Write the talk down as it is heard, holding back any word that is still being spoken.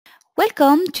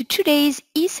Welcome to today's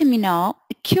eSeminar,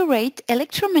 Curate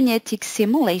Electromagnetic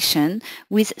Simulation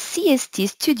with CST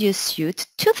Studio Suite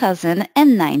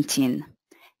 2019.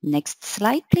 Next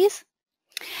slide, please.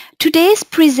 Today's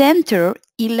presenter,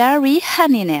 Ilari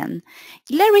Hänninen.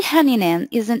 Ilari Hänninen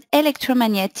is an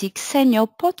electromagnetic senior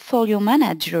portfolio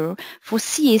manager for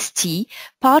CST,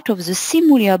 part of the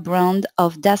Simulia brand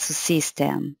of Dassault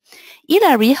Systèmes.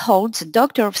 Ilari holds a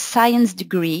Doctor of Science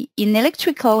degree in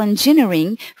electrical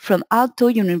engineering from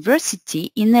Aalto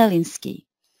University in Helsinki.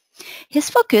 His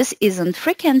focus is on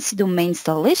frequency domain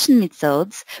installation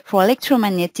methods for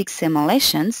electromagnetic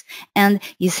simulations, and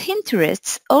his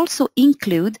interests also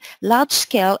include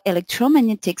large-scale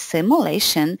electromagnetic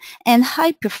simulation and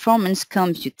high-performance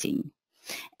computing.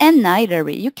 And now,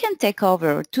 Ilari, you can take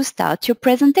over to start your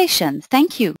presentation.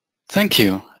 Thank you. Thank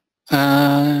you.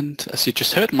 And as you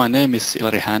just heard, my name is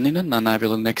Ilari Hänninen, and I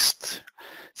will in the next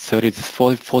 30 to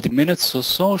 40 minutes or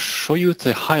so show you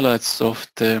the highlights of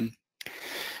the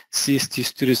CST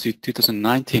Studio Suite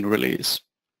 2019 release.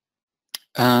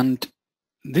 And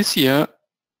this year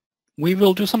we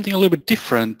will do something a little bit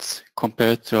different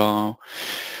compared to our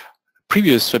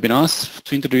previous webinars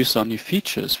to introduce our new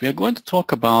features. We are going to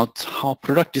talk about how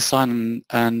product design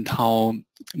and how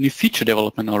new feature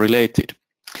development are related.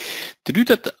 To do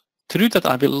that,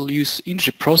 I will use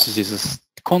industry processes as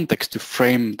context to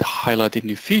frame the highlighted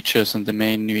new features and the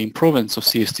main new improvements of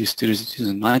CST Studio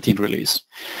 2019 release.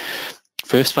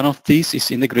 First one of these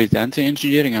is integrated antenna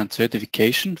engineering and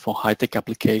certification for high-tech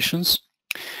applications.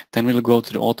 Then we'll go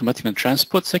to the automotive and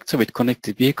transport sector with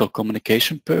connected vehicle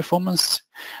communication performance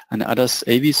and ADAS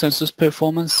AV sensors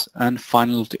performance, and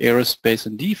finally to aerospace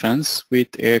and defense with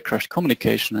aircraft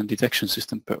communication and detection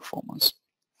system performance.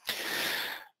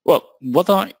 Well, what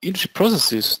are industry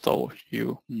processes though,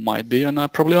 you might be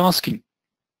probably asking.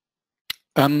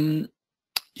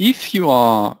 If you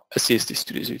are a CST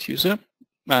Studio Suite user,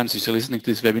 and since you're listening to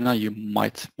this webinar, you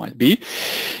might be.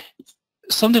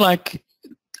 Something like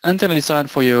antenna design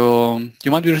for your, you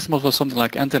might be responsible for something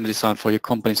like antenna design for your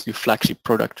company's new flagship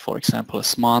product, for example, a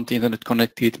smart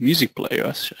internet-connected music player,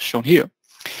 as shown here.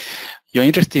 You're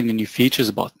interested in new features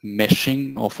about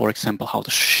meshing, or for example, how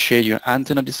to share your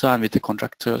antenna design with the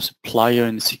contractor, supplier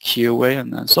in a secure way,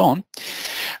 and so on.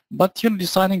 But you're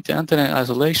designing the antenna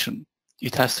isolation.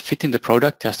 It has to fit in the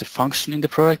product, it has to function in the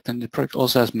product, and the product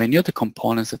also has many other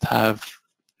components that have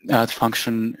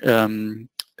function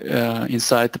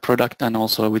inside the product and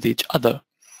also with each other.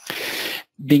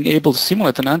 Being able to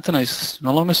simulate an antenna is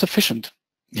no longer sufficient.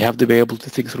 You have to be able to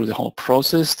think through the whole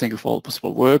process, think of all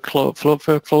possible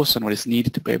workflows and what is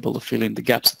needed to be able to fill in the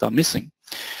gaps that are missing.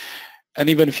 And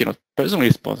even if you're not personally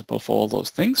responsible for all those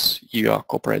things, you are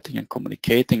cooperating and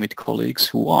communicating with colleagues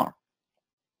who are.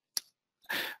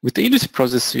 With the industry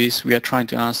processes, we are trying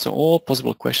to answer all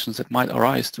possible questions that might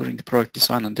arise during the product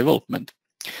design and development,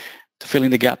 to fill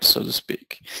in the gaps, so to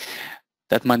speak.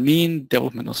 That might mean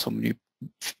development of some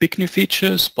big new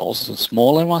features, but also some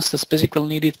smaller ones that are specifically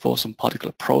needed for some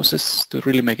particular process to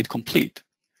really make it complete.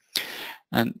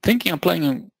 And thinking and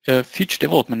planning future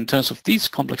development in terms of these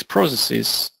complex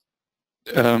processes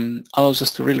allows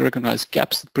us to really recognize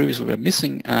gaps that previously were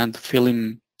missing and fill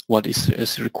in what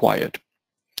is required.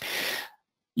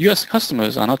 You as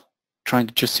customers are not trying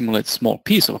to just simulate a small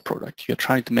piece of a product. You're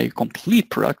trying to make a complete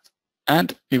product,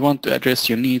 and we want to address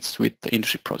your needs with the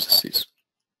industry processes.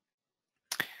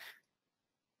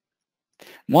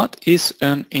 What is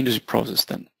an industry process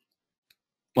then?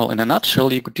 Well, in a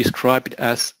nutshell, you could describe it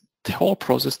as the whole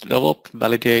process to develop,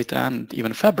 validate, and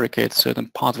even fabricate certain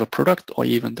part of a product or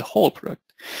even the whole product.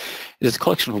 It is a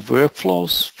collection of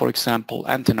workflows, for example,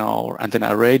 antenna or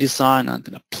antenna array design,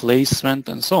 antenna placement,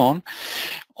 and so on,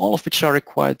 all of which are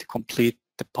required to complete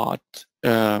the part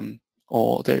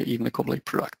or even the complete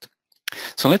product.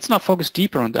 So let's now focus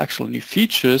deeper on the actual new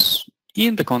features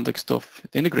in the context of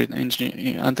the integrated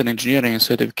antenna engineering and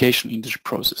certification industry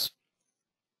process.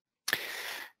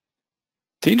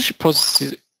 The industry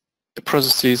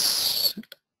processes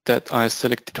that I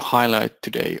selected to highlight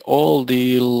today all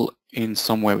deal in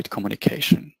some way with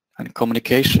communication, and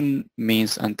communication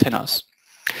means antennas.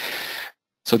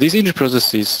 So these industry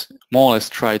processes more or less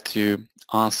try to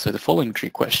answer the following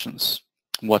three questions.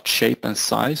 What shape and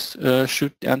size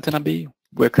should the antenna be?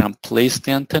 Where can I place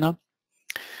the antenna?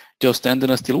 Does the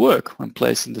antenna still work when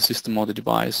placed in the system or the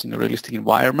device in a realistic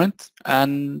environment,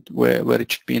 and where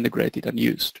it should be integrated and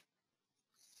used?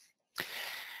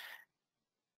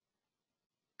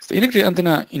 The integrated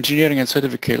antenna engineering and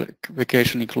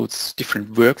certification includes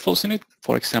different workflows in it.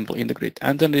 For example, integrated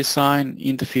antenna design,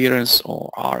 interference or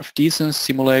RF distance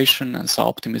simulation, and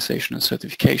SAR optimization and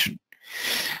certification.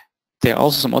 There are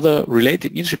also some other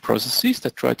related industry processes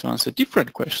that try to answer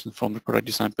different questions from the product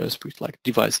design perspective, like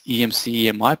device EMC,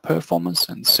 EMI performance,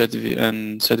 and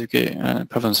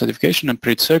performance certification and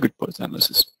printed circuit board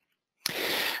analysis.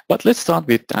 But let's start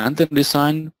with the antenna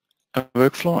design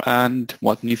workflow and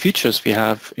what new features we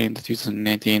have in the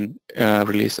 2018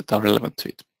 release that are relevant to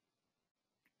it.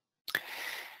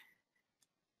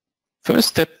 First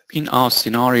step in our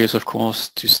scenario is, of course,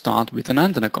 to start with an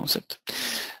antenna concept.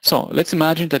 So let's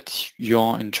imagine that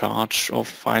you're in charge of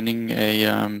finding a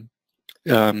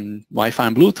Wi-Fi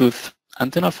and Bluetooth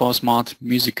antenna for a smart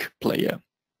music player.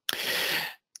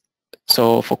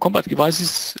 So for compact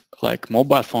devices like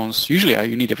mobile phones, usually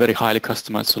you need a very highly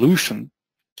customized solution.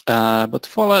 But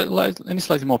for any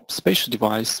slightly more spacious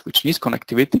device which needs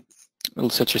connectivity,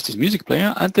 such as this music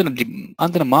player,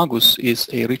 antenna Magus is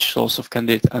a rich source of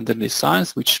candidate antenna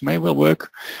designs which may well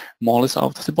work more or less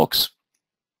out of the box.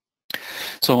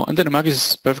 So antenna Magus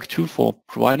is a perfect tool for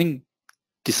providing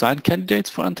design candidates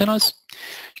for antennas.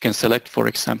 You can select, for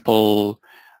example,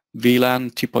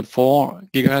 VLAN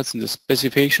 2.4 GHz in the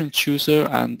specification chooser,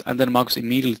 and antenna Magus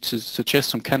immediately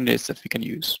suggests some candidates that we can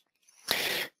use.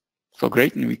 So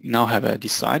great, and we now have a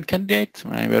design candidate,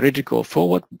 and we're ready to go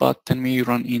forward, but then we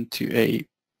run into a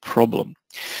problem.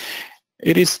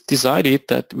 It is decided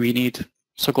that we need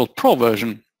so-called Pro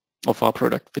version of our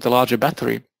product with a larger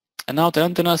battery. And now the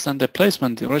antennas and the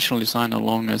placement, the original design no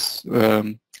longer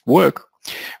work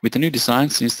with the new design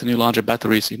since the new larger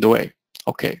battery is in the way.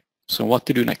 Okay, so what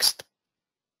to do next?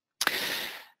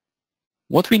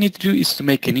 What we need to do is to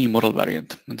make a new model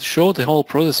variant. And to show the whole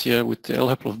process here with the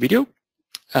help of video,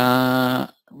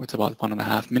 with about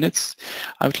 1.5 minutes,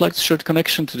 I would like to show the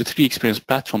connection to the 3D experience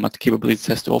platform and the capabilities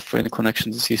it has to offer in the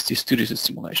connection to the CST Studio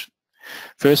simulation.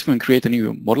 First, we can create a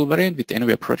new model variant with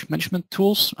anywhere project management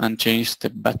tools and change the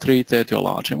battery to a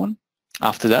larger one.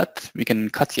 After that, we can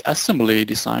cut the assembly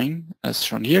design as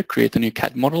shown here, create a new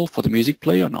CAD model for the music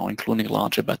player, now including a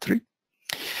larger battery.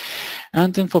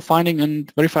 And then for finding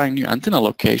and verifying new antenna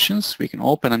locations, we can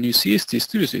open a new CST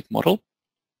Studio Suite model,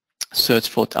 search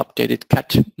for the updated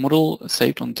CAD model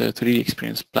saved on the 3D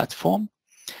experience platform,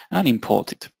 and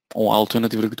import it. Or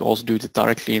alternatively, we could also do it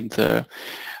directly in the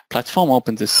platform,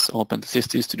 open the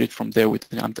CST Studio from there with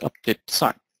the updated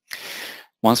design.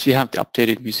 Once we have the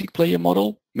updated music player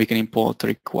model, we can import the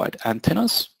required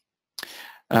antennas,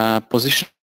 position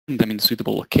them in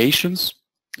suitable locations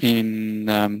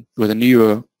where the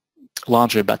newer,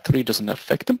 larger battery doesn't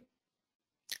affect them,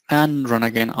 and run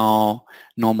again our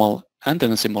normal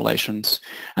antenna simulations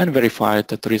and verify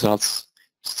that the results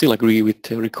still agree with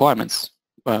the requirements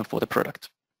for the product.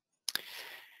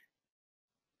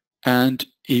 And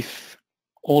if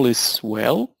all is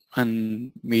well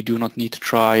and we do not need to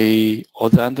try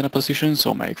other antenna positions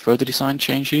or make further design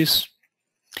changes,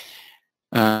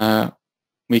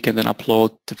 we can then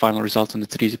upload the final results on the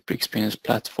 3D experience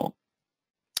platform.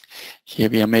 Here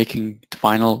we are making the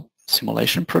final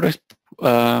simulation project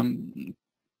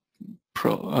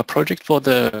for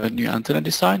the new antenna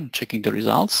design, checking the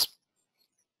results.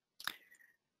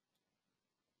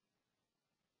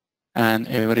 And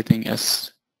everything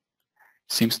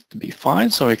seems to be fine,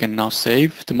 so we can now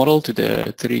save the model to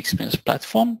the 3D experience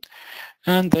platform.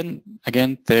 And then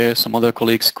again, there some other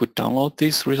colleagues could download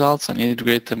these results and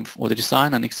integrate them for the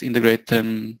design and integrate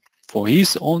them for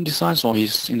his own designs, or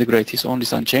integrate his own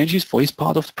design changes for his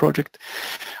part of the project.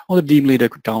 Or the team leader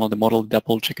could download the model,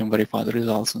 double check and verify the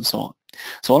results and so on.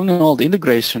 So all in all, the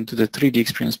integration to the 3D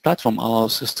experience platform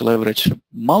allows us to leverage a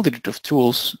multitude of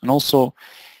tools and also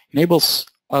enables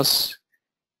us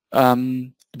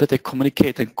better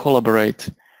communicate and collaborate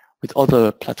with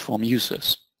other platform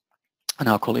users and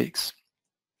our colleagues.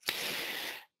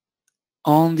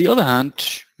 On the other hand,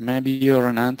 maybe you're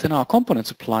an antenna or component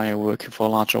supplier working for a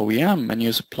large OEM and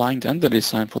you're supplying the antenna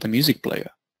design for the music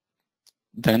player.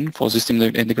 Then, for system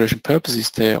integration purposes,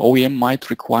 the OEM might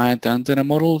require the antenna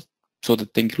model so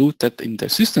that they include that in the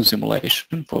system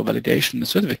simulation for validation and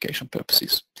certification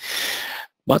purposes.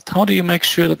 But how do you make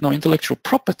sure that no intellectual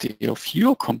property of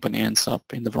your company ends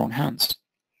up in the wrong hands?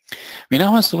 We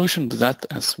now have a solution to that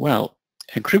as well.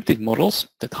 Encrypted models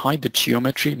that hide the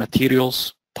geometry,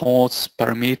 materials, ports,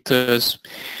 parameters,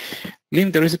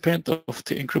 leaving the recipient of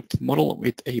the encrypted model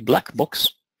with a black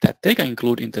box that they can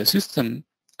include in the system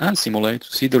and simulate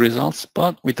to see the results,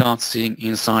 but without seeing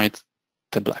inside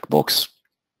the black box.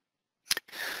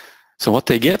 So what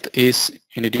they get is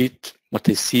indeed what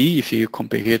they see. If you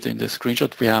compare it in the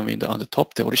screenshot we have on the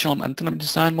top, the original antenna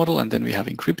design model, and then we have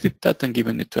encrypted that and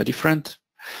given it to a different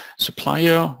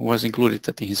supplier who has included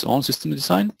that in his own system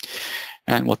design.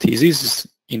 And what he sees is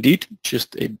indeed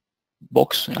just a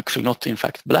box, actually not in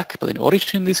fact black, but in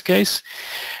orange in this case,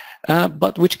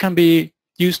 but which can be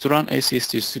used to run a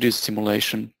CST Studio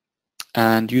simulation,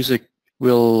 and user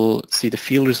will see the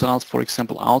field results, for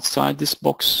example, outside this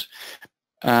box,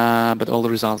 but all the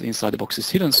results inside the box is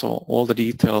hidden, so all the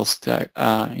details, the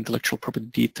intellectual property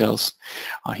details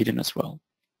are hidden as well.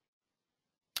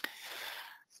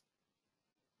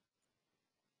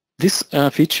 This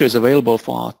feature is available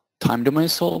for our time domain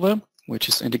solver, which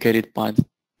is indicated by the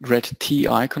red T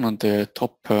icon on the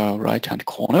top right-hand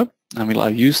corner. And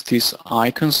I've used these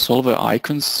icons, solver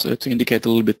icons, to indicate a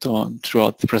little bit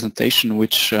throughout the presentation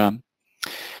which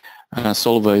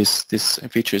solver this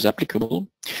feature is applicable.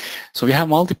 So we have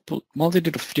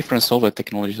multitude of different solver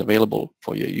technologies available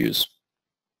for your use.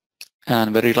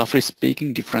 And very roughly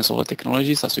speaking, different solver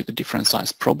technologies are suited to different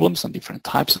size problems and different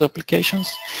types of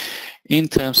applications in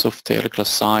terms of the molecular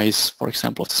size, for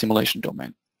example, of the simulation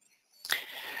domain.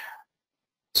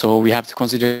 So we have to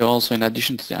consider also, in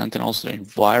addition to the antenna, also the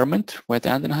environment where the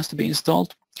antenna has to be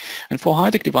installed. And for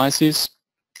high-tech devices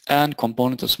and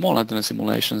component of small antenna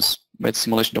simulations, where the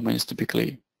simulation domain is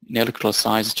typically molecular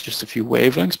size, just a few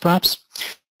wavelengths perhaps,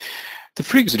 the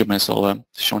frequency domain solver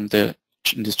shown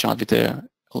in this chart with the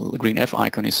green F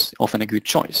icon is often a good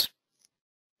choice.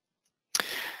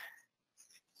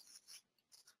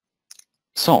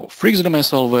 So frequency domain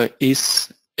solver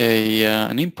is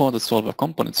an imported solver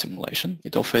component simulation.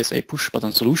 It offers a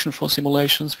push-button solution for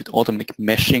simulations with automatic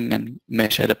meshing and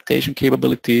mesh adaptation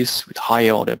capabilities with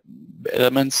higher order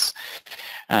elements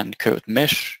and curved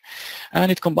mesh.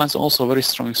 And it combines also very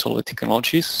strong solver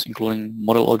technologies, including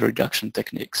model order reduction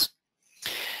techniques.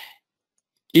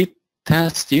 It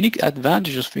has the unique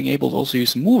advantage of being able to also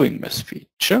use moving mesh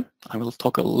feature. I will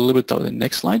talk a little bit about the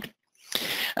next slide.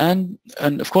 And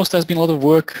of course, there's been a lot of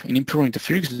work in improving the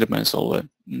frequency domain solver.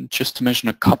 Just to mention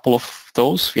a couple of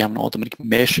those, we have an automatic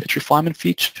mesh edge refinement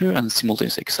feature and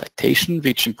simultaneous excitation,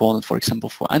 which is important, for example,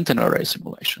 for antenna array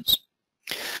simulations.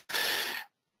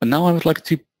 But now I would like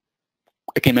to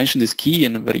again mention this key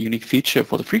and a very unique feature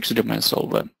for the frequency domain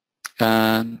solver,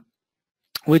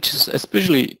 which is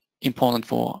especially important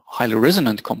for highly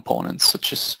resonant components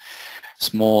such as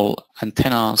small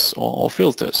antennas or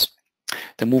filters,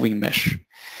 the moving mesh.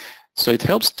 So it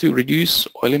helps to reduce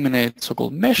or eliminate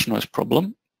so-called mesh noise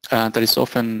problem that is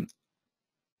often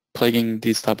plaguing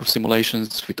these type of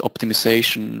simulations with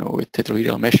optimization or with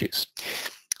heterogeneous meshes.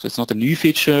 So it's not a new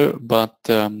feature, but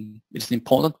it's an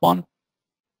important one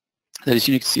that is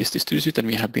unique to CST Studio Suite, and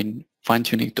we have been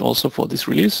fine-tuning it also for this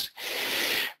release.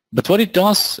 But what it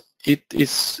does, it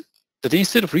is that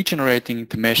instead of regenerating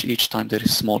the mesh each time there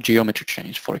is a small geometry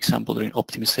change, for example, during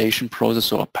optimization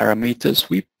process or parameter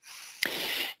sweep,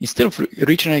 instead of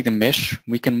regenerating the mesh,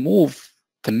 we can move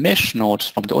the mesh nodes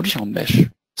from the original mesh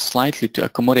slightly to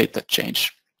accommodate that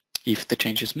change, if the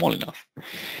change is small enough.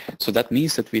 So that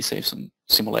means that we save some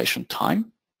simulation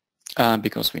time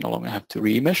because we no longer have to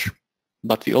remesh,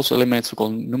 but we also eliminate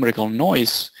so-called numerical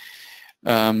noise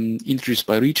introduced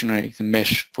by regenerating the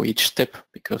mesh for each step,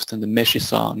 because then the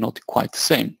meshes are not quite the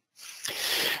same.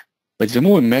 But if we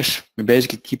move a mesh, we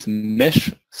basically keep the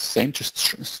mesh same, just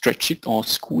stretch it or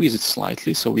squeeze it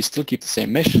slightly, so we still keep the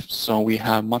same mesh, so we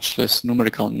have much less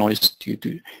numerical noise due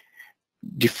to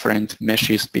different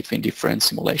meshes between different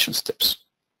simulation steps.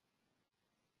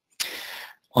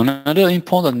 Another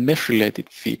important mesh-related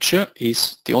feature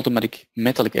is the automatic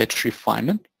metallic edge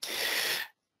refinement.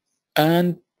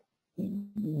 And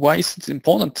why is it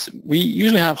important? We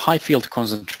usually have high field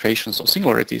concentrations or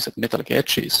singularities at metallic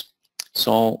edges.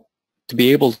 So to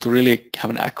be able to really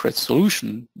have an accurate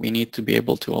solution, we need to be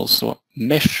able to also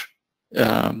mesh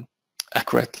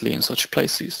accurately in such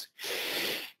places.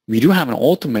 We do have an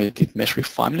automated mesh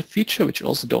refinement feature, which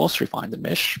also does refine the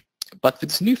mesh. But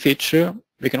with this new feature,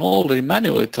 we can already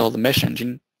manually tell the mesh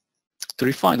engine to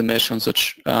refine the mesh on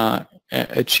such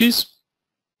edges,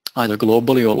 either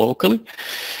globally or locally,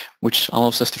 which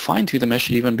allows us to fine-tune the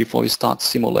mesh even before we start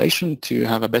simulation to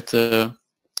have a better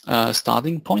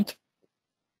starting point.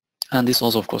 And this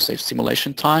also, of course, saves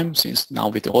simulation time, since now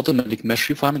with the automatic mesh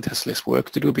refinement, it has less work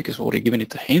to do because we've already given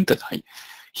it a hint that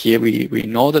here we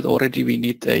know that already we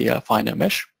need a finer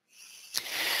mesh.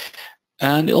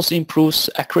 And it also improves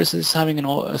accuracy. Having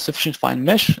a sufficient fine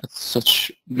mesh at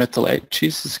such metal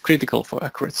edges is critical for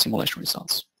accurate simulation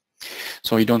results.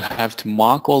 So you don't have to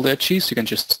mark all the edges, you can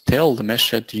just tell the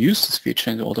mesh head to use this feature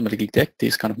and automatically detect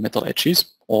these kind of metal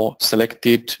edges or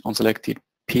selected, unselected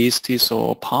pieces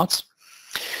or parts.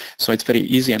 So it's very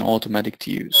easy and automatic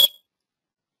to use.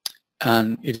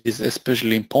 And it is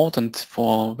especially important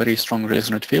for very strong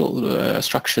resonant field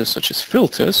structures such as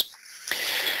filters,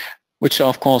 which are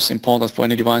of course important for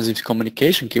any device with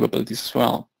communication capabilities as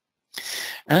well.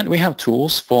 And we have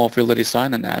tools for filter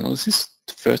design and analysis.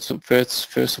 First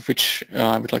of which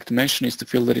I would like to mention is the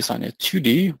Filter Designer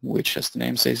 2D, which, as the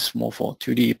name says, is more for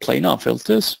 2D planar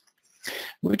filters,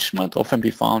 which might often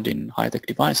be found in high-tech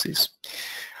devices.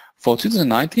 For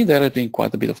 2019, there has been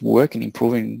quite a bit of work in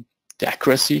improving the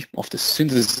accuracy of the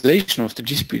synthesization of the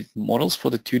distributed models for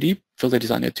the 2D, Filter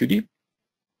Designer 2D.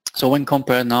 So when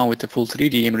compared now with the full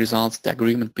 3D image results, the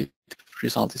agreement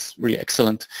result is really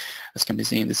excellent, as can be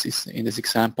seen in this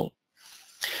example.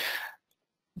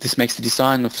 This makes the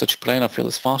design of such planar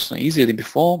filters faster and easier than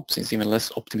before, since even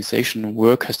less optimization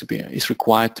work is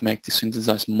required to make the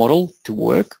synthesized model to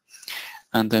work,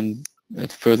 and then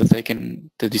further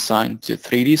taken the design to the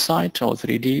 3D side or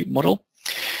 3D model.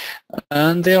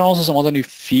 And there are also some other new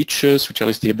features which are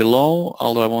listed here below,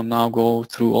 although I won't now go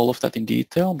through all of that in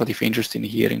detail, but if you're interested in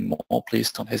hearing more, please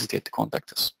don't hesitate to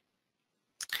contact us.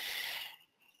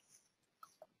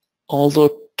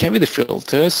 Although cavity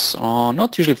filters are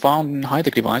not usually found in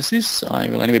high-tech devices, I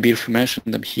will anyway briefly mention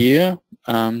them here,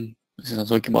 since I'm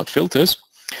talking about filters.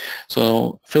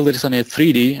 So Filter Designer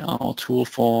 3D, our tool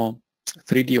for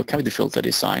 3D or cavity filter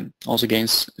design, also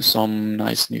gains some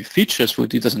nice new features for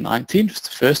 2019, the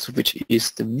first of which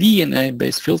is the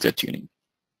VNA-based filter tuning.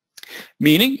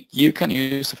 Meaning you can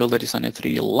use the Filter Designer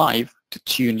 3D live to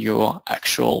tune your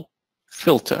actual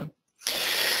filter.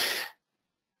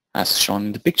 As shown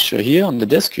in the picture here on the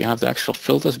desk, you have the actual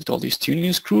filters with all these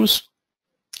tuning screws,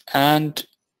 and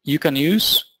you can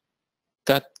use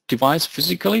that device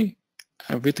physically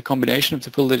with the combination of the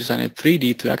Filter Designer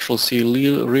 3D to actually see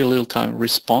real-time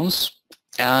response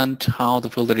and how the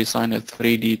Filter Designer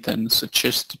 3D then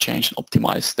suggests to change and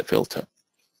optimize the filter.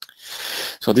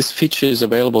 So this feature is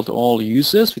available to all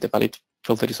users with a valid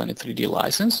Filter Designer 3D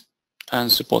license, and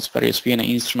supports various VNA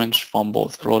instruments from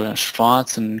both Rohde and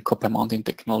Schwarz and copper mounting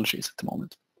technologies at the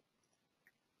moment.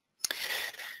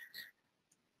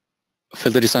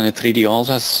 Filter Designer 3D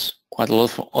also has quite a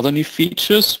lot of other new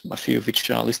features, a few of which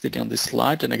are listed on this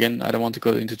slide. And again, I don't want to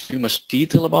go into too much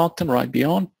detail about them right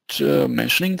beyond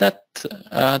mentioning that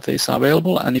these are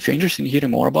available. And if you're interested in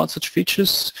hearing more about such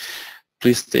features,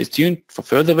 please stay tuned for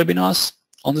further webinars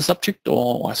on the subject,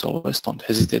 or as always, don't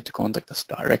hesitate to contact us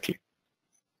directly.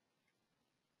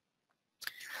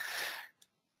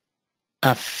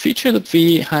 A feature that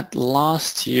we had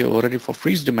last year already for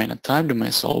freeze domain and time domain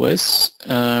as always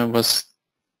was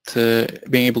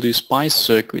being able to use SPICE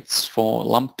circuits for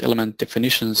lumped element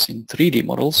definitions in 3D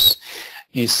models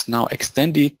is now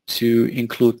extended to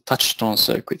include touchstone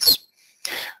circuits.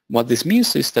 What this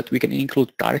means is that we can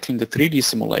include directly in the 3D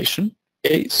simulation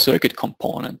a circuit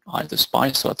component, either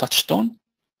SPICE or touchstone,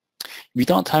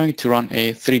 without having to run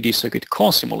a 3D circuit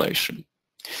core simulation.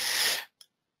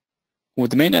 Well,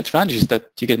 the main advantage is that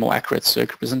you get more accurate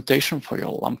circuit representation for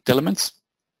your lumped elements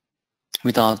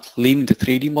without leaving the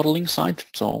 3D modeling side,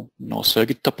 so no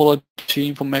circuit topology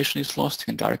information is lost. You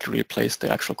can directly replace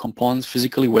the actual components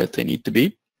physically where they need to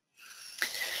be.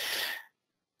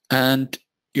 And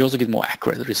you also get more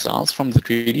accurate results from the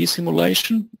 3D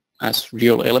simulation, as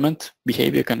real element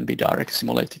behavior can be directly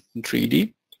simulated in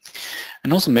 3D.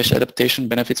 And also mesh adaptation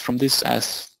benefits from this,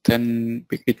 as then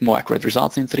we get more accurate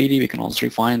results in 3D. We can also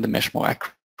refine the mesh more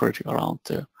accurately around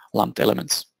the lumped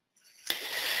elements.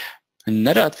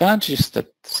 Another advantage is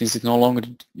that since it's no longer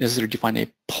necessary to define a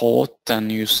port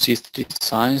and use CST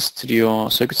designs to do your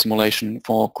circuit simulation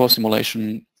for core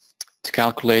simulation to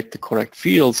calculate the correct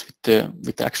fields with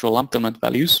the actual lumped element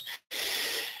values,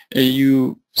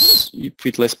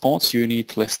 with less ports, you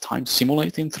need less time to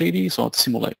simulate in 3D, so the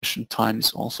simulation time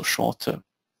is also shorter.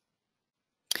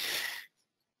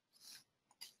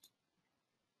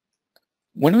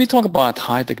 When we talk about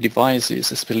high-tech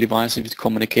devices, especially devices with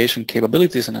communication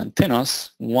capabilities and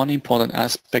antennas, one important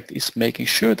aspect is making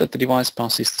sure that the device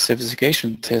passes the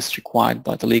certification tests required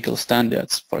by the legal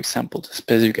standards, for example, the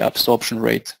specific absorption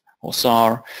rate, or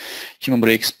SAR, human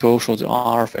body exposure to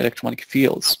RF electromagnetic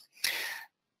fields.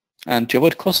 And to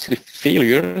avoid costly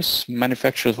failures,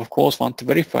 manufacturers of course want to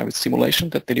verify with simulation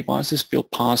that the devices will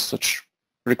pass such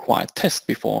required tests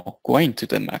before going to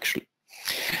them actually.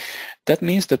 That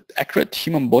means that accurate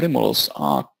human body models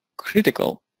are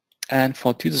critical. And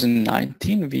for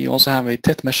 2019, we also have a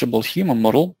test measurable human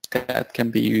model that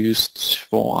can be used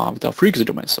for with our frequency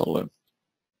domain solver.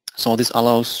 So this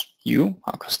allows you,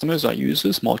 our customers, our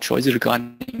users, more choices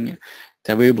regarding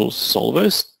the available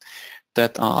solvers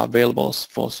that are available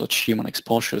for such human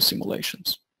exposure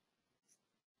simulations.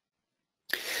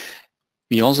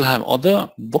 We also have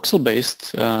other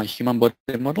voxel-based human body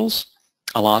models,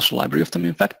 a large library of them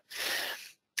in fact,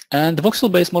 And the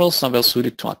voxel-based models are well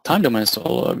suited to our time domain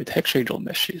solver with hexagonal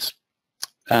meshes.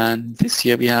 And this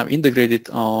year we have integrated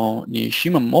our new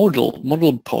human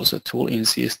model poser tool in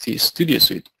CST Studio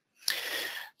Suite.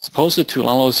 The poser tool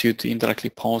allows you to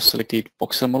interactively pose selected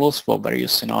voxel models for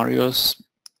various scenarios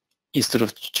instead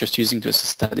of just using them as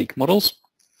static models.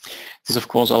 This of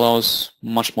course allows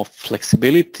much more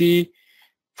flexibility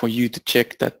for you to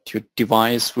check that your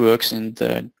device works in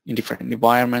different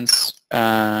environments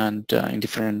and in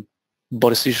different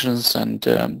body positions,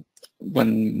 and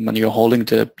when you're holding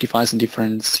the device in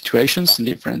different situations, in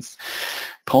different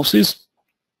poses,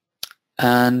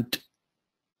 and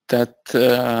that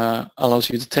allows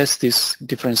you to test these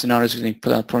different scenarios using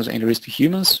platforms and risk to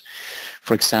humans.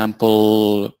 For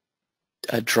example,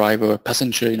 a driver, a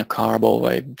passenger in a car above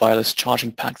a wireless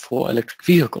charging pad for electric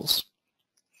vehicles.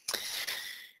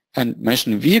 And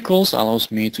mentioning vehicles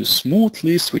allows me to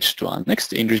smoothly switch to our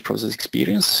next in-real process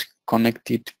experience,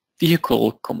 connected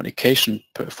vehicle communication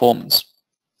performance.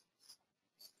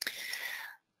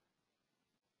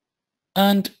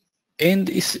 And in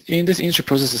this in-real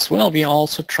process as well, we are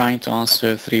also trying to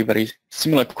answer 3 very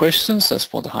similar questions as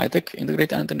for the high-tech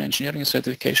integrated antenna engineering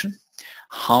certification.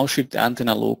 How should the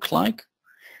antenna look like?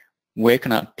 Where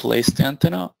can I place the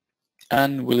antenna?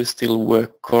 And will it still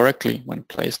work correctly when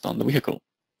placed on the vehicle?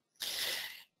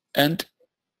 And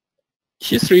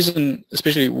here's the reason,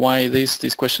 especially why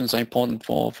these questions are important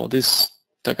for this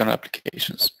type of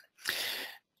applications.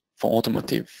 For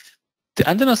automotive, the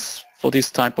antennas for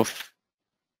this type of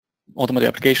automotive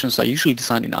applications are usually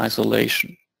designed in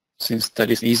isolation, since that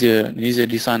is an easier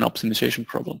design optimization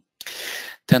problem.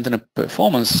 The antenna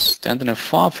performance, the antenna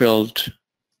far field,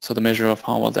 so the measure of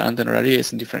how well the antenna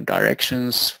radiates in different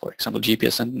directions, for example,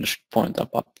 GPS antenna should point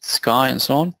up the sky and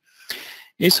so on,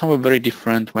 is however very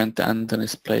different when the antenna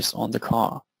is placed on the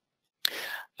car.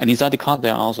 And inside the car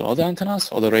there are also other antennas,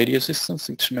 other radio systems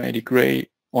which may degrade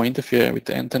or interfere with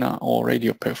the antenna or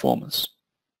radio performance.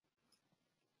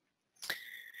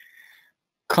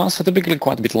 Cars are typically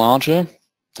quite a bit larger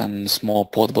than small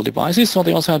portable devices, so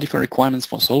they also have different requirements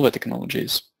for solver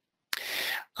technologies.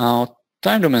 Our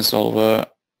time domain solver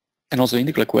and also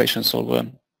integral equation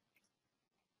solver,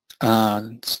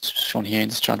 shown here in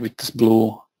this chart with this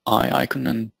blue I icon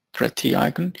and red T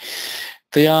icon,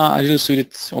 they are ideally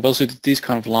suited or well suited to these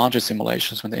kind of larger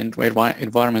simulations when the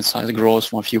environment size grows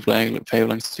from a few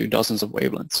wavelengths to dozens of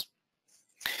wavelengths.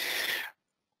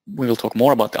 We will talk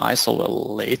more about the iSolver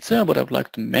later, but I would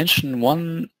like to mention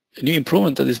one new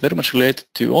improvement that is very much related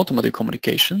to automotive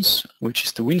communications, which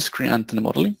is the windscreen antenna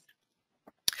modeling.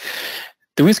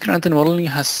 The windscreen antenna modeling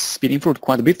has been improved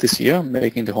quite a bit this year,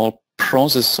 making the whole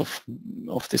process of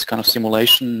this kind of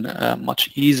simulation much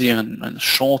easier and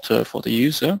shorter for the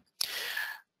user.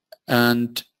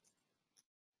 And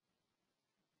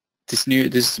this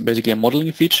is basically a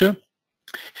modeling feature.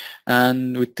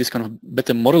 And with this kind of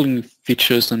better modeling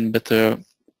features and better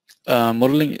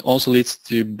modeling also leads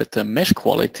to better mesh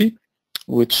quality,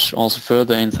 which also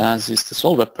further enhances the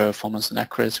solver performance and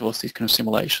accuracy of these kind of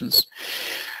simulations.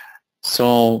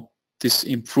 So these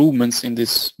improvements in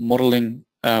this modeling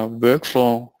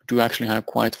workflow do actually have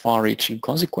quite far-reaching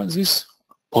consequences,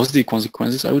 positive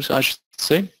consequences, I should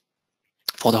say,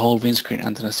 for the whole windscreen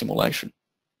antenna simulation.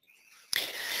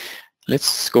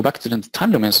 Let's go back to the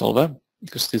time domain solver,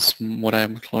 because this is what I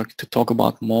would like to talk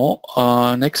about more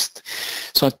next.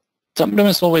 So time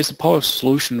domain solver is a powerful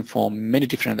solution for many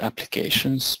different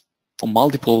applications for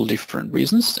multiple different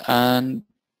reasons,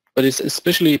 but it's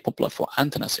especially popular for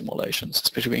antenna simulations,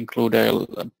 especially include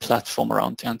a platform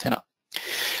around the antenna.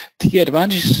 The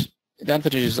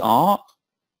advantages are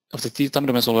of the time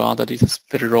domain solver are that it is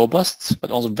very robust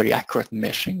but also very accurate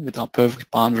meshing with our perfect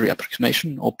boundary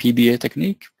approximation or PBA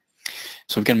technique.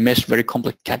 So we can mesh very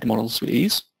complex CAD models with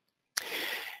ease.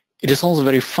 It is also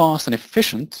very fast and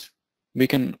efficient. We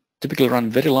can typically run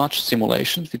very large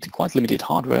simulations with quite limited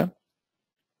hardware.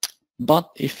 But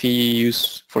if we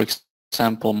use, for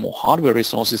example, more hardware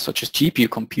resources such as GPU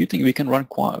computing, we can run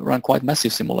quite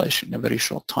massive simulation in a very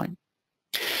short time.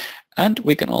 And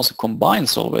we can also combine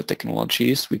solver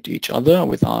technologies with each other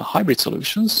with our hybrid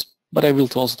solutions, but I will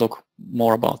also talk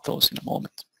more about those in a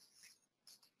moment.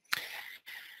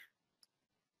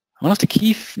 One of the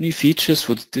key new features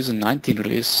for the 2019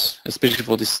 release, especially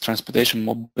for this transportation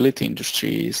mobility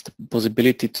industry, is the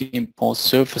possibility to import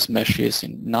surface meshes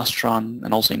in Nastran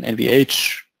and also in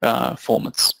NVH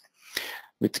formats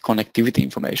with connectivity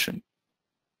information.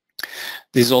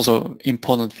 This is also an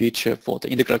important feature for the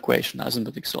integral equation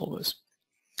asymptotic solvers.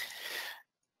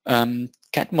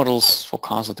 CAD models for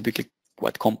cars are typically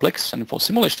quite complex, and for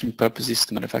simulation purposes,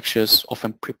 the manufacturers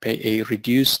often prepare a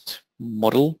reduced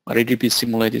model, a ready-to-be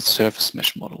simulated surface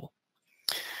mesh model.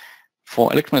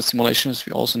 For electromagnetic simulations,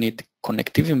 we also need the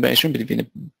connective information between the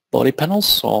body panels,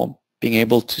 so being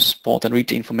able to support and read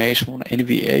the information on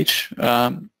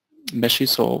NVH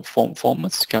meshes or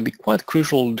formats can be quite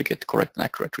crucial to get correct and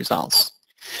accurate results.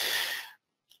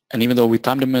 And even though with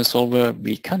time domain solver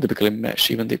we can typically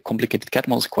mesh even the complicated CAD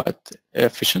models quite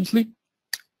efficiently,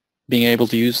 being able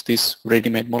to use these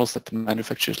ready-made models that the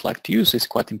manufacturers like to use is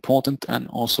quite important and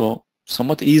also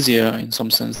somewhat easier in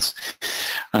some sense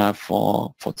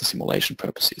for the simulation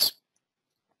purposes.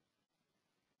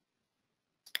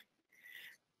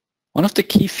 One of the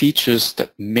key features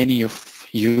that many of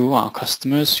you, our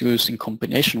customers, use in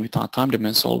combination with our time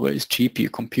domain solver is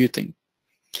GPU computing.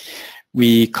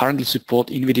 We currently support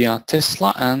NVIDIA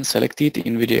Tesla and selected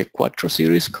NVIDIA Quadro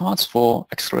series cards for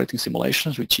accelerating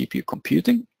simulations with GPU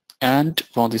computing. And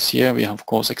for this year, we have, of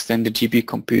course, extended GPU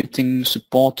computing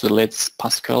support to the latest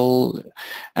Pascal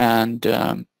and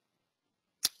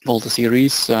Volta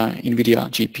series NVIDIA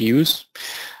GPUs,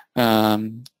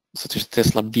 such as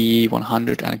Tesla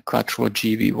B100 and Quadro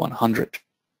GB100.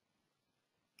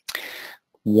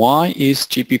 Why is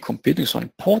GPU computing so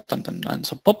important and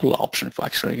so popular option for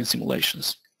accelerating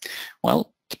simulations?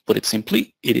 Well, to put it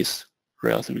simply, it is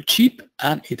relatively cheap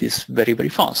and it is very, very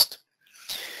fast.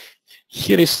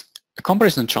 Here is a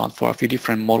comparison chart for a few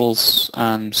different models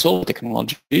and solver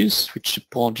technologies which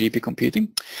support GPU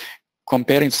computing,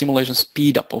 comparing simulation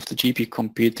speed up of the GPU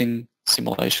computing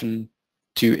simulation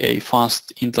to a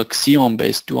fast Intel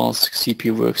Xeon-based dual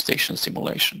CPU workstation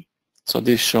simulation. So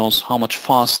this shows how much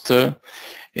faster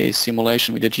a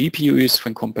simulation with a GPU is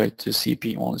when compared to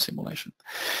CPU-only simulation.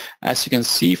 As you can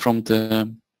see from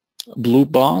the blue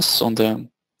bars on the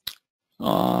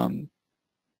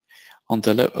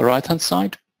right-hand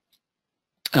side,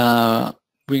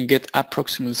 we can get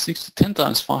approximately 6 to 10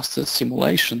 times faster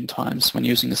simulation times when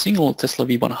using a single Tesla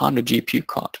V100 GPU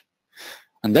card.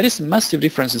 And that is a massive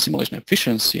difference in simulation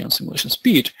efficiency and simulation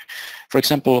speed. For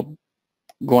example,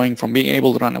 going from being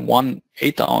able to run a 1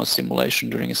 8-hour simulation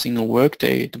during a single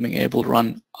workday to being able to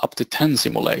run up to 10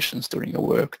 simulations during a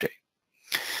workday.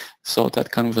 So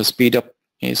that kind of a speed up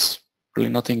is really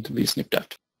nothing to be sniffed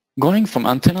at. Going from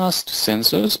antennas to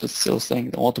sensors, but still staying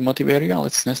in the automotive area,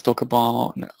 let's next talk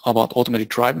about automatic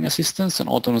driving assistance and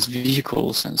autonomous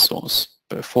vehicle sensors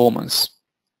performance.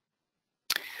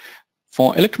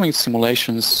 For electromagnetic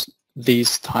simulations,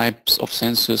 these types of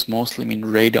sensors mostly mean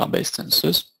radar-based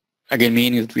sensors. Again,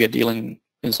 meaning that we are dealing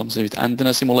in some sense with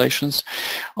antenna simulations,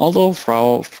 although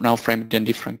now framed in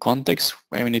different contexts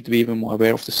where we need to be even more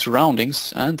aware of the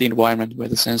surroundings and the environment where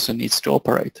the sensor needs to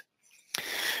operate.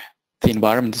 The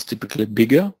environment is typically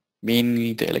bigger,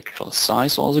 meaning the electrical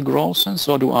size also grows, and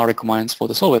so do our requirements for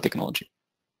the solver technology.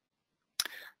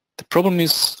 The problem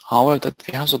is, however, that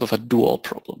we have sort of a dual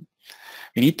problem.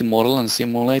 We need to model and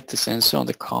simulate the sensor on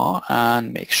the car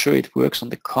and make sure it works on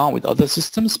the car with other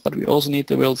systems, but we also need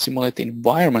to be able to simulate the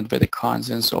environment where the car and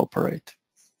sensor operate.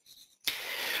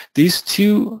 These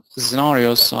two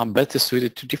scenarios are better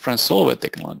suited to different solver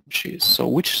technologies. So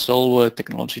which solver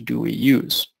technology do we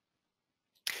use?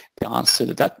 The answer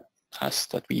to that is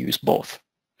that we use both,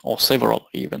 or several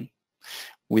even,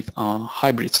 with our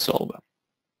hybrid solver.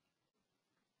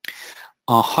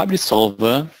 Our hybrid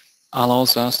solver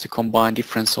allows us to combine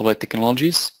different solver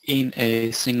technologies in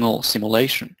a single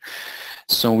simulation.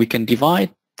 So we can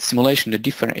divide simulation into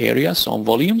different areas or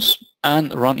volumes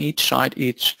and run each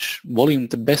volume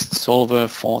the best solver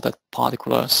for that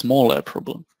particular smaller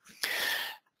problem.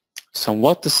 So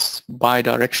what this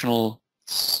bidirectional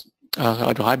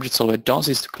hybrid solver does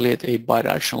is to create a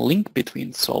bidirectional link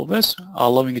between solvers,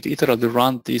 allowing it either to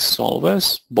run these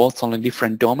solvers both on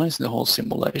different domains in the whole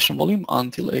simulation volume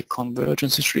until a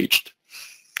convergence is reached.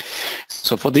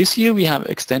 So for this year, we have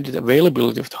extended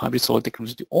availability of the hybrid solver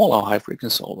technology to all our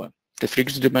high-frequency solver, the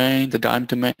frequency domain, the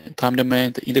time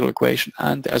domain, the integral equation,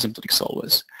 and the asymptotic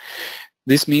solvers.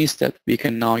 This means that we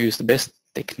can now use the best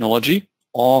technology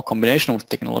or combination of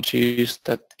technologies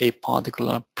that a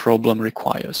particular problem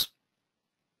requires.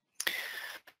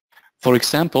 For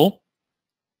example,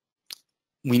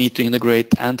 we need to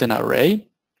integrate antenna array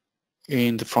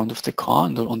in the front of the car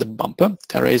and on the bumper.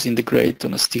 The array is integrated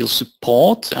on a steel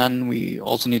support, and we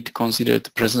also need to consider the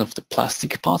presence of the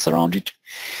plastic parts around it.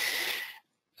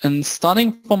 And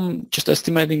starting from just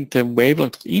estimating the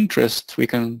wavelength of interest, we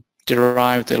can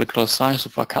derive the electrical size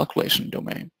of our calculation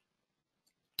domain.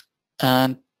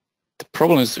 And the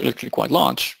problem is actually quite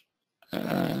large,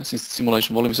 since the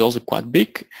simulation volume is also quite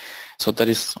big. So that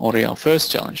is already our first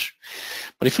challenge.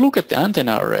 But if you look at the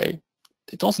antenna array,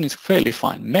 it also needs a fairly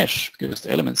fine mesh because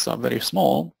the elements are very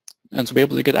small. and to be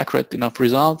able to get accurate enough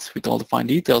results with all the fine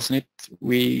details in it,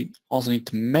 we also need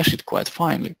to mesh it quite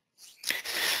finely.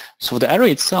 So for the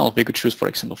array itself, we could choose, for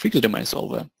example, fixed domain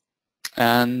solver,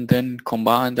 and then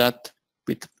combine that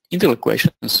with integral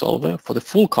equation solver for the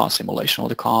full car simulation or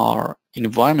the car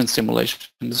environment simulation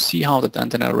to see how that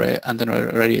antenna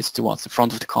radiates towards the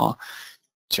front of the car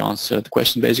to answer the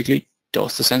question basically,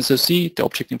 does the sensor see the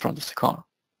object in front of the car?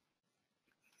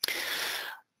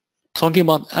 Talking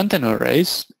about antenna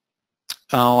arrays,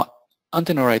 our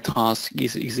antenna array task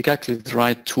is exactly the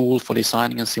right tool for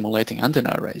designing and simulating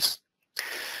antenna arrays.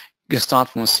 You can start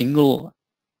from a single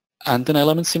antenna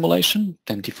element simulation,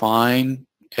 then define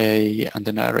a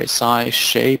antenna array size,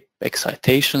 shape,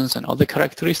 excitations, and other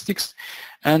characteristics,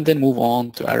 and then move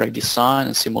on to array design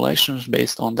and simulations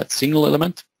based on that single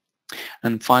element.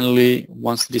 And finally,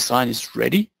 once the design is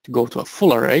ready, to go to a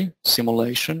full array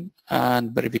simulation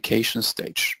and verification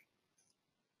stage.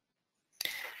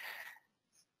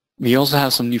 We also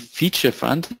have some new features for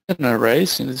antenna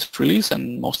arrays in this release,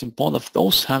 and most important of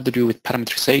those have to do with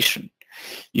parameterization.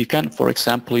 You can, for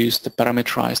example, use the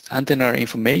parameterized antenna array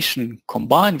information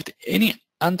combined with any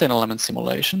antenna element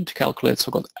simulation to calculate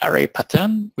so-called array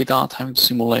pattern without having to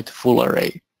simulate the full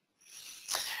array.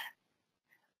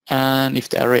 And if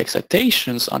the array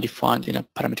excitations are defined in a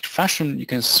parametric fashion, you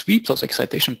can sweep those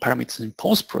excitation parameters in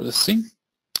post-processing.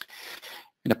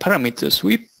 In a parameter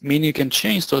sweep, meaning you can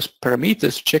change those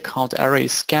parameters to check how the array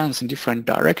scans in different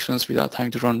directions without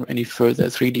having to run any further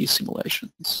 3D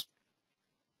simulations.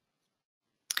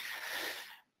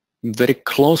 Very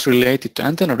closely related to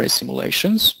antenna array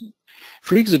simulations,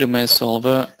 fixed domain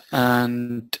solver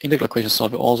and integral equation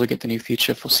solver also get a new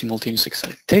feature for simultaneous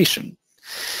excitation.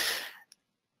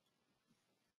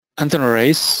 Antenna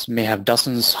arrays may have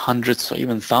dozens, hundreds, or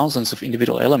even thousands of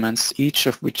individual elements, each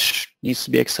of which needs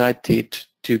to be excited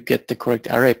to get the correct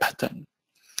array pattern.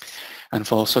 And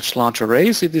for such large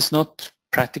arrays, it is not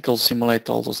practical to simulate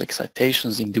all those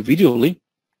excitations individually,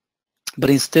 but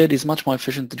instead it's much more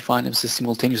efficient to define them as a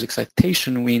simultaneous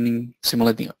excitation, meaning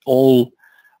simulating all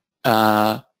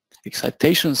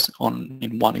excitations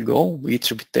in one go,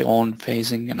 each with their own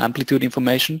phasing and amplitude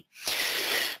information,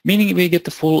 meaning we get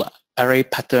the full array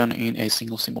pattern in a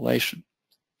single simulation.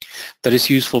 That is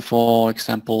useful, for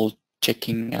example,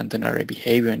 checking antenna array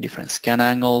behavior in different scan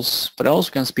angles, but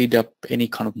also can speed up any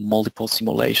kind of multiple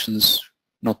simulations,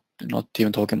 not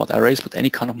even talking about arrays, but any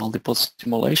kind of multiple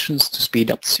simulations to speed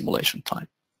up the simulation time.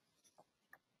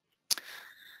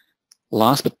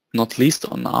 Last but not least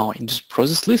on our industry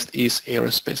process list is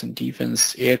aerospace and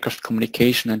defense aircraft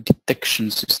communication and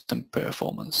detection system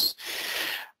performance.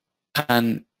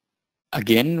 And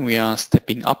again, we are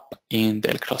stepping up in the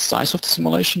electrical size of the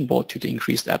simulation, both to the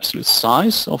increased absolute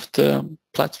size of the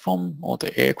platform or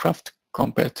the aircraft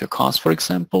compared to cars, for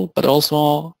example, but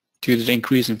also due to the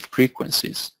increase in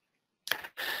frequencies.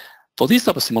 For these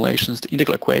type of simulations, the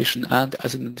integral equation and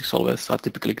asymptotic solvers are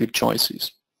typically good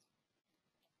choices.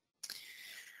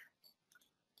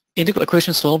 Integral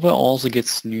equation solver also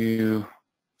gets few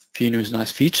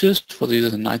nice features for the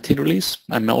 2019 release.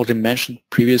 I already mentioned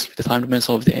previously the time domain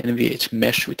solver, the NVH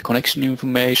mesh with connection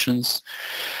informations,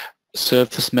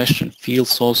 surface mesh and field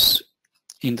source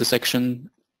intersection,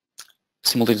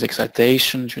 simultaneous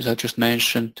excitation, which I just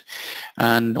mentioned,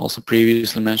 and also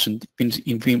previously mentioned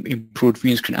improved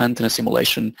windscreen antenna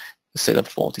simulation set up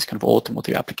for these kind of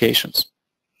automotive applications.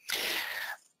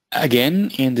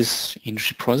 Again, in this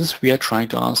industry process, we are trying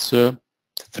to answer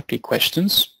 3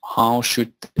 questions. How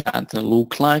should the antenna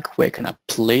look like? Where can I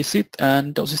place it?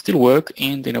 And does it still work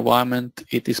in the environment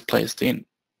it is placed in?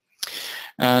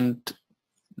 And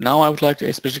now I would like to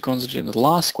especially concentrate on the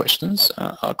last questions,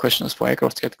 questions for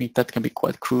aircraft that can be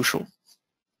quite crucial.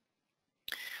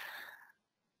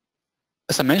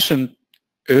 As I mentioned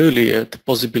earlier, the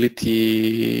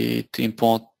possibility to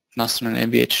import NASTRON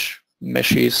and NVH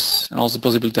meshes and also the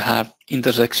possibility to have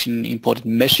intersection imported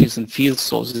meshes and field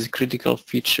sources is a critical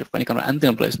feature for any kind of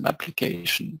antenna placement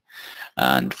application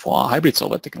and for our hybrid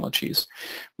solver technologies,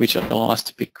 which allow us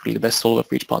to pick really the best solver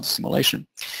for each part of the simulation.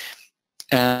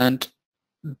 And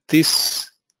this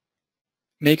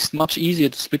makes it much easier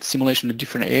to split the simulation into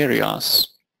different areas.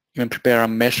 You can prepare a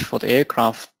mesh for the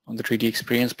aircraft on the 3D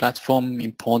experience platform,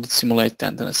 import it, simulate the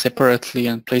antenna separately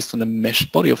and place it on the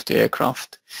mesh body of the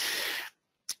aircraft,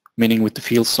 meaning with the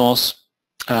field source,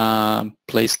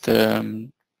 replace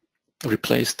the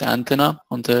antenna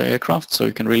on the aircraft, so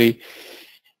you can really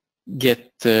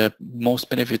get the most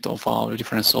benefit of our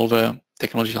different solver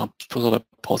technology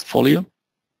portfolio.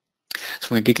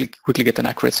 So we can quickly get an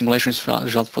accurate simulation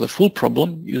result for the full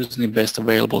problem using the best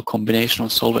available combination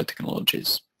of solver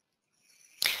technologies.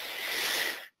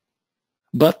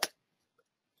 But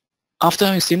After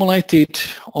having simulated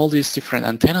all these different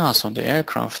antennas on the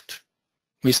aircraft,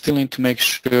 we still need to make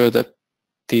sure that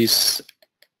these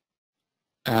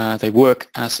they work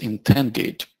as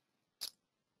intended.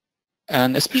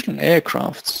 And especially in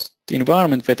aircrafts, the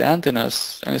environment where the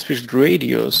antennas, and especially the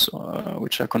radios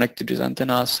which are connected to these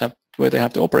antennas, where they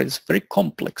have to operate, is very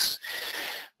complex.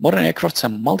 Modern aircrafts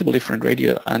have multiple different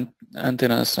radio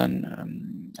antennas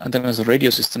and antennas and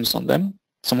radio systems on them,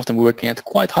 some of them working at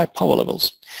quite high power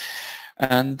levels.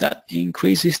 And that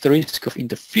increases the risk of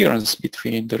interference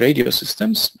between the radio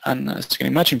systems. And as you can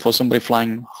imagine, for somebody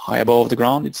flying high above the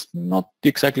ground, it's not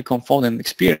exactly comfortable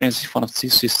experience if one of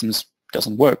these systems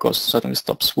doesn't work or suddenly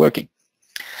stops working.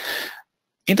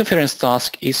 Interference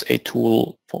task is a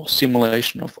tool for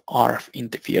simulation of RF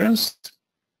interference,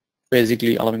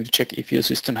 basically allowing you to check if your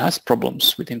system has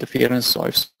problems with interference or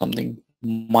if something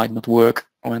might not work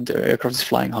when the aircraft is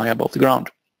flying high above the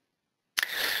ground.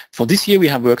 For this year, we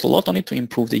have worked a lot on it to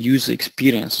improve the user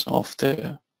experience of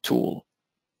the tool.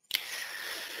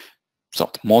 So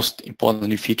the most important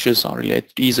new features are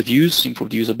related to ease of use,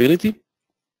 improved usability.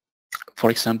 For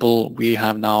example, we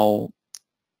have now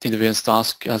the interference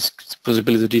task has the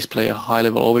possibility to display a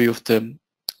high-level overview of the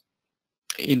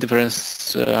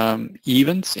interference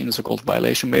events in the so-called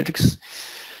violation matrix,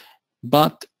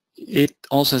 but it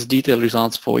also has detailed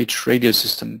results for each radio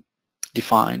system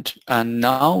defined. And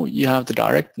now you have the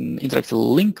direct and interactive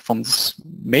link from this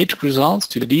matrix results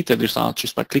to the detailed results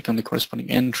just by clicking on the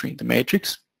corresponding entry in the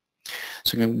matrix.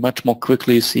 So you can much more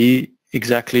quickly see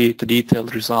exactly the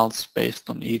detailed results based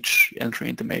on each entry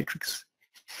in the matrix.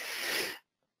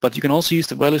 But you can also use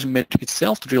the violation matrix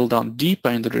itself to drill down deeper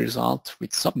into the result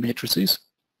with sub-matrices.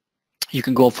 You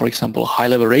can go, for example,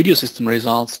 high-level radio system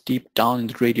results deep down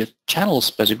into radio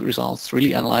channel-specific results,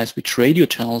 really analyze which radio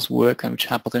channels work and which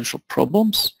have potential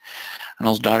problems, and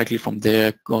also directly from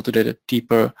there go to the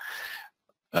deeper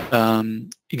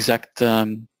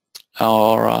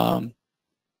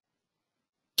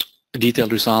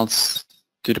detailed results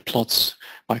to the plots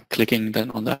by clicking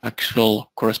then on the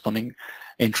actual corresponding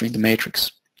entry in the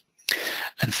matrix.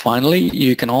 And finally,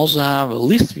 you can also have a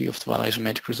list view of the violation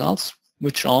matrix results,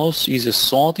 which also is a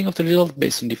sorting of the result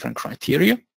based on different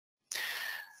criteria.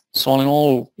 So all in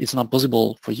all, it's not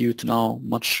possible for you to now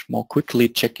much more quickly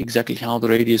check exactly how the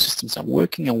radio systems are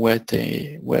working and where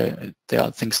there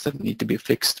are things that need to be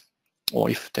fixed, or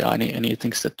if there are any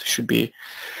things that should be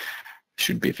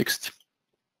fixed.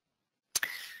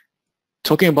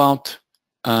 Talking about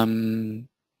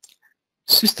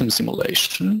system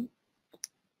simulation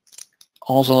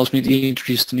also allows me to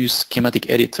introduce the new schematic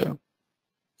editor,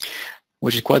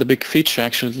 which is quite a big feature.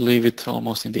 Actually, leave it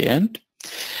almost in the end.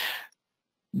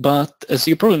 But as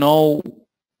you probably know,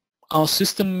 our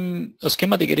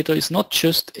schematic editor is not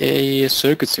just a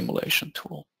circuit simulation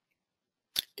tool.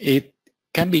 It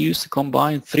can be used to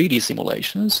combine 3D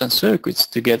simulations and circuits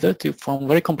together to form a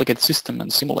very complicated system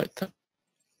and simulate them.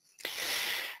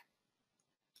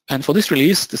 And for this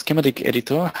release, the schematic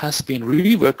editor has been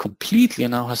reworked completely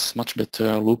and now has much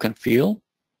better look and feel.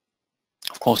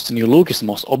 Of course, the new look is the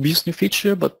most obvious new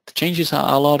feature, but the changes have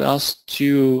allowed us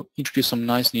to introduce some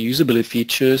nice new usability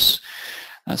features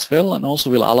as well, and also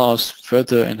will allow us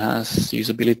further enhance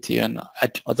usability and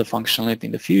add other functionality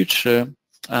in the future,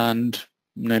 and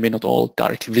maybe not all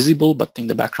directly visible, but in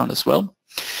the background as well.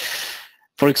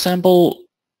 For example,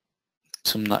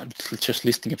 just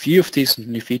listing a few of these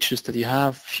new features that you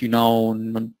have. You now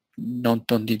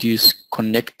don't need to use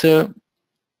connector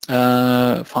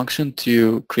function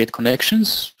to create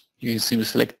connections. You can simply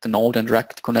select the node and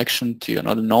drag the connection to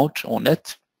another node or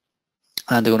net,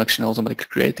 and the connection is automatically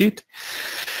created.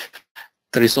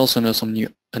 There is also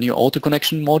a new auto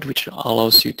connection mode, which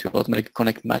allows you to automatically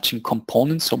connect matching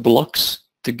components or blocks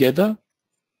together.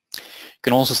 You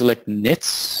can also select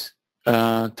nets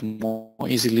to more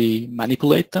easily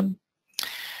manipulate them.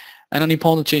 And an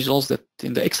important change is also that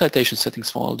in the excitation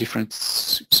settings for all different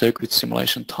circuit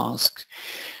simulation tasks,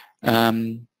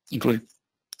 including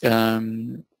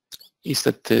is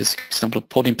that the example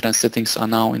port impedance settings are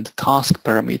now in the task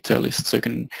parameter list, so you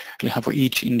can have for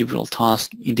each individual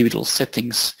task individual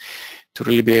settings to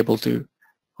really be able to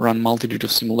run multitude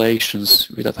of simulations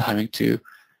without having to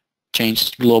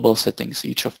change global settings.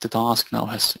 Each of the tasks now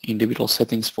has individual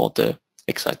settings for the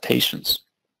excitations.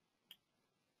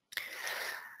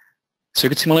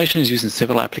 Circuit simulation is used in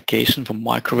several applications, from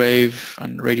microwave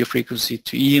and radio frequency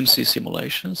to EMC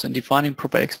simulations, and defining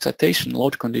proper excitation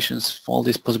load conditions for all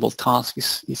these possible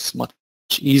tasks is much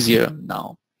easier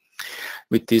now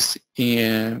with these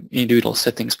individual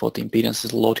settings for the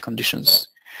impedances load conditions.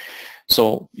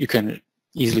 So you can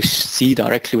easily see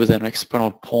directly whether an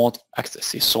external port acts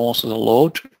as a source of the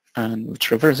load and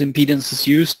which reference impedance is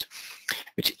used,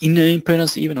 which inner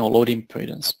impedance even, or load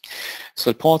impedance.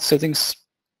 So port settings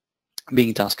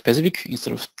being task specific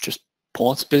instead of just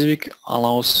port specific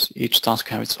allows each task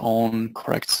to have its own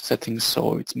correct settings,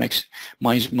 so it makes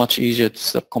much easier to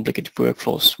set up complicated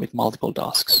workflows with multiple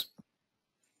tasks.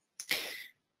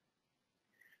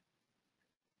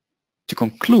 To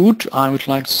conclude, I would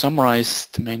like to summarize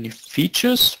the main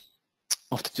features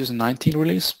of the 2019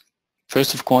 release.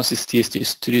 First, of course, is CST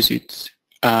Studio Suite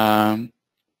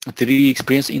 3D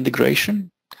Experience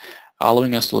integration,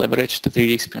 allowing us to leverage the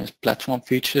 3D Experience platform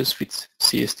features with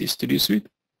CST Studio Suite.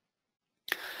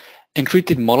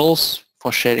 Encrypted models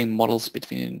for sharing models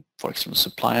between, for example,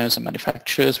 suppliers and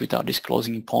manufacturers without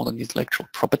disclosing important intellectual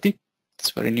property.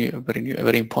 It's a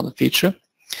very important feature.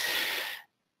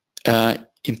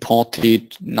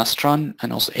 Imported Nastran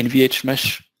and also NVH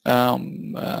mesh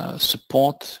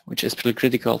support, which is pretty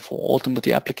critical for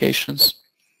automotive applications.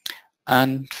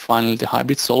 And finally, the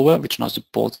hybrid solver, which now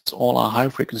supports all our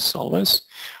high-frequency solvers,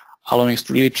 allowing us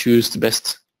to really choose the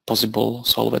best possible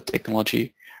solver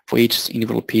technology for each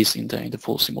individual piece in the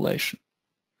full simulation.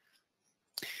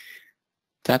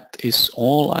 That is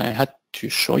all I had to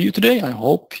show you today. I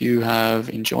hope you have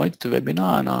enjoyed the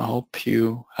webinar, and I hope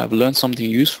you have learned something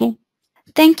useful.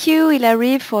 Thank you,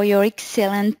 Hilary, for your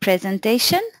excellent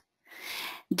presentation.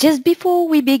 Just before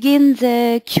we begin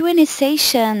the Q&A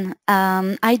session,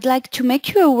 I'd like to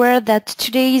make you aware that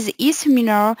today's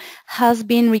eSeminar has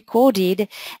been recorded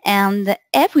and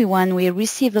everyone will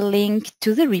receive a link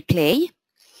to the replay.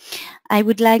 I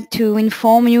would like to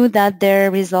inform you that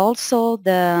there is also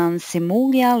the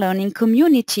Semulia learning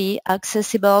community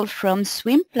accessible from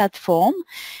SWIM platform,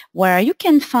 where you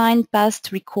can find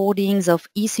past recordings of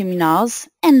eSeminars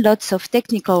and lots of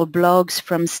technical blogs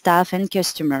from staff and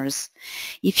customers.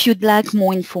 If you'd like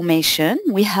more information,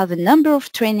 we have a number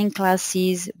of training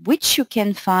classes which you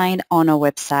can find on our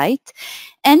website,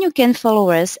 and you can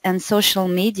follow us on social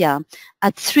media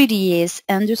at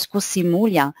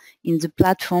 3ds_Semulia in the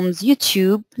platforms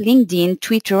YouTube, LinkedIn,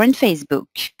 Twitter and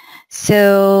Facebook.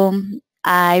 So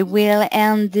I will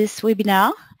end this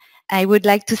webinar. I would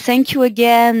like to thank you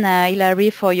again, Hilary,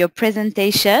 for your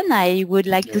presentation. I would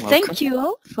like to thank you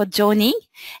all for joining,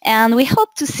 and we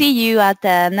hope to see you at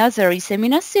another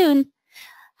eSeminar soon.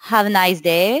 Have a nice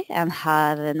day and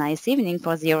have a nice evening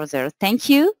for the other. Thank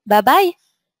you. Bye-bye.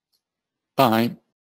 Bye.